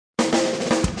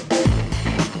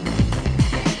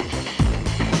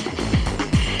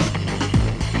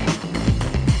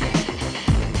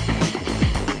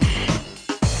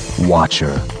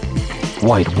Watcher,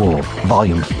 White Wolf,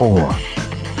 Volume 4.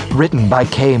 Written by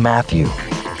K. Matthew.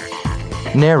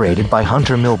 Narrated by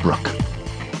Hunter Millbrook.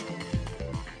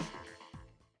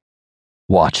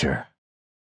 Watcher.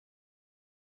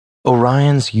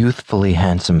 Orion's youthfully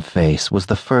handsome face was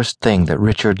the first thing that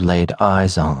Richard laid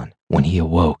eyes on when he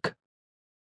awoke.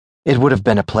 It would have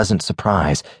been a pleasant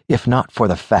surprise if not for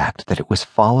the fact that it was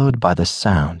followed by the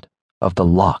sound of the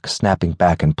lock snapping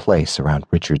back in place around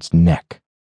Richard's neck.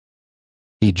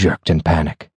 He jerked in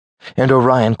panic, and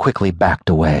Orion quickly backed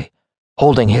away,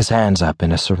 holding his hands up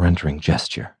in a surrendering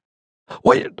gesture.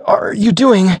 "What are you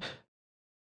doing?"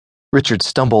 Richard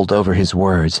stumbled over his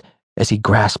words as he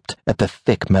grasped at the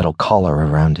thick metal collar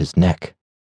around his neck.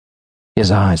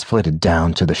 His eyes flitted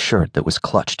down to the shirt that was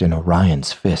clutched in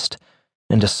Orion's fist,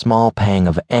 and a small pang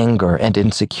of anger and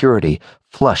insecurity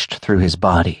flushed through his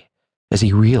body as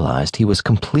he realized he was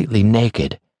completely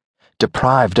naked,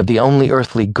 deprived of the only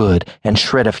earthly good and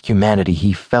shred of humanity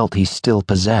he felt he still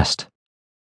possessed.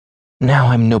 "Now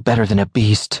I'm no better than a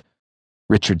beast,"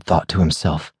 Richard thought to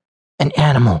himself. "An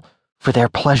animal for their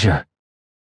pleasure."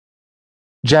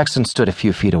 Jackson stood a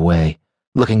few feet away,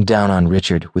 looking down on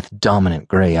Richard with dominant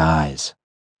gray eyes.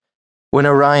 When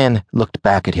Orion looked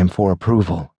back at him for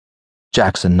approval,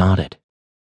 Jackson nodded.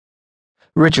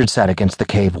 Richard sat against the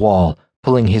cave wall,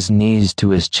 pulling his knees to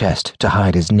his chest to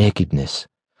hide his nakedness,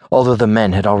 although the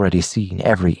men had already seen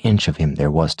every inch of him there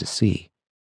was to see.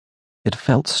 It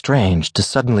felt strange to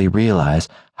suddenly realize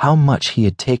how much he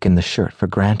had taken the shirt for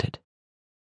granted.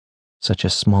 Such a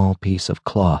small piece of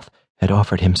cloth had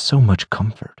offered him so much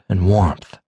comfort and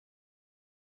warmth.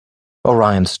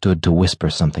 Orion stood to whisper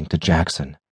something to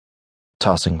Jackson,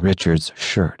 tossing Richard's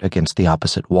shirt against the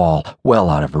opposite wall, well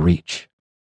out of reach.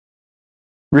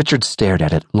 Richard stared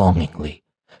at it longingly,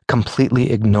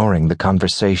 completely ignoring the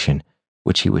conversation,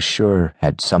 which he was sure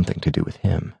had something to do with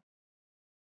him.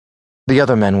 The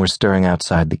other men were stirring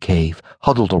outside the cave,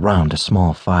 huddled around a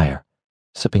small fire,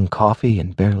 sipping coffee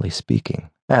and barely speaking,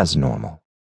 as normal.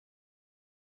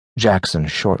 Jackson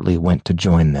shortly went to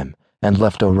join them and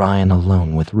left Orion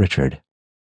alone with Richard.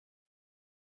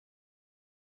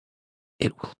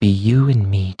 "It will be you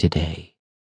and me today,"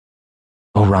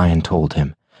 Orion told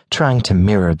him, trying to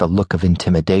mirror the look of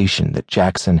intimidation that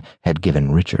Jackson had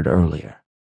given Richard earlier.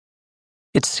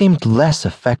 It seemed less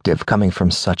effective coming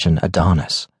from such an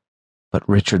Adonis, but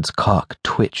Richard's cock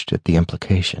twitched at the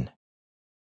implication.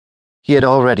 He had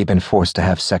already been forced to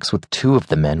have sex with 2 of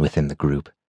the men within the group,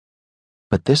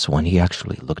 but this one he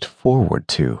actually looked forward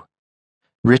to.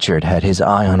 Richard had his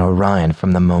eye on Orion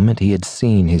from the moment he had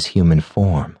seen his human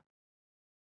form.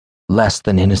 Less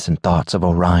than innocent thoughts of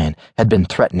Orion had been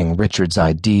threatening Richard's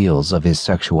ideals of his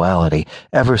sexuality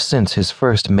ever since his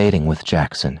first mating with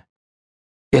Jackson.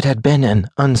 It had been an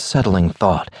unsettling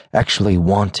thought, actually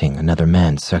wanting another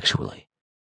man sexually,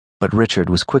 but Richard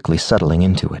was quickly settling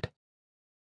into it.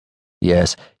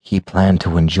 Yes, he planned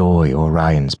to enjoy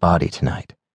Orion's body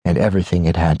tonight, and everything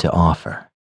it had to offer.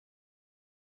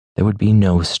 There would be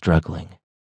no struggling.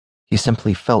 He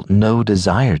simply felt no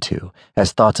desire to,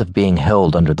 as thoughts of being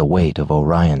held under the weight of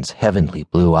Orion's heavenly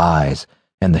blue eyes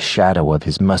and the shadow of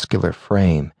his muscular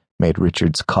frame made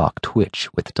Richard's cock twitch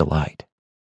with delight.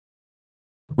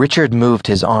 Richard moved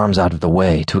his arms out of the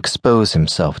way to expose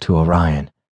himself to Orion,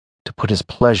 to put his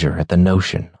pleasure at the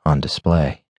notion on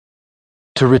display.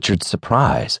 To Richard's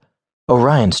surprise,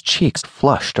 Orion's cheeks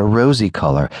flushed a rosy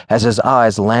color as his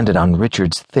eyes landed on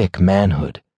Richard's thick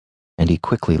manhood, and he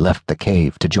quickly left the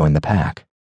cave to join the pack.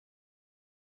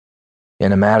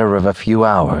 In a matter of a few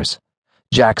hours,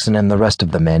 Jackson and the rest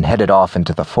of the men headed off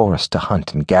into the forest to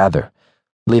hunt and gather,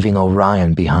 leaving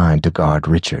Orion behind to guard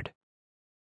Richard.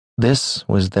 This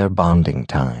was their bonding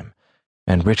time,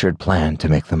 and Richard planned to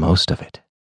make the most of it.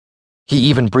 He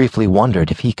even briefly wondered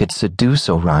if he could seduce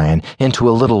Orion into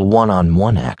a little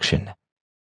one-on-one action.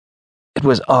 It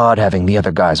was odd having the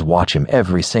other guys watch him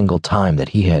every single time that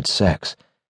he had sex.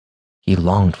 He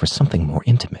longed for something more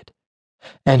intimate,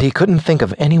 and he couldn't think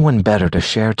of anyone better to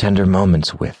share tender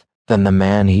moments with than the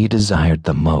man he desired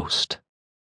the most.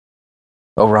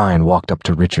 Orion walked up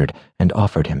to Richard and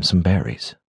offered him some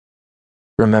berries.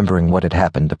 Remembering what had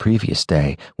happened the previous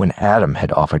day when Adam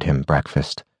had offered him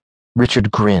breakfast, Richard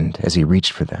grinned as he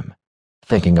reached for them,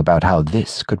 thinking about how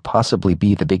this could possibly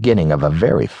be the beginning of a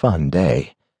very fun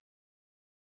day.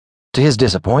 To his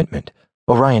disappointment,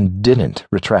 Orion didn't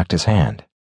retract his hand.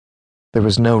 There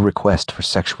was no request for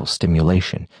sexual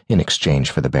stimulation in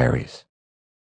exchange for the berries.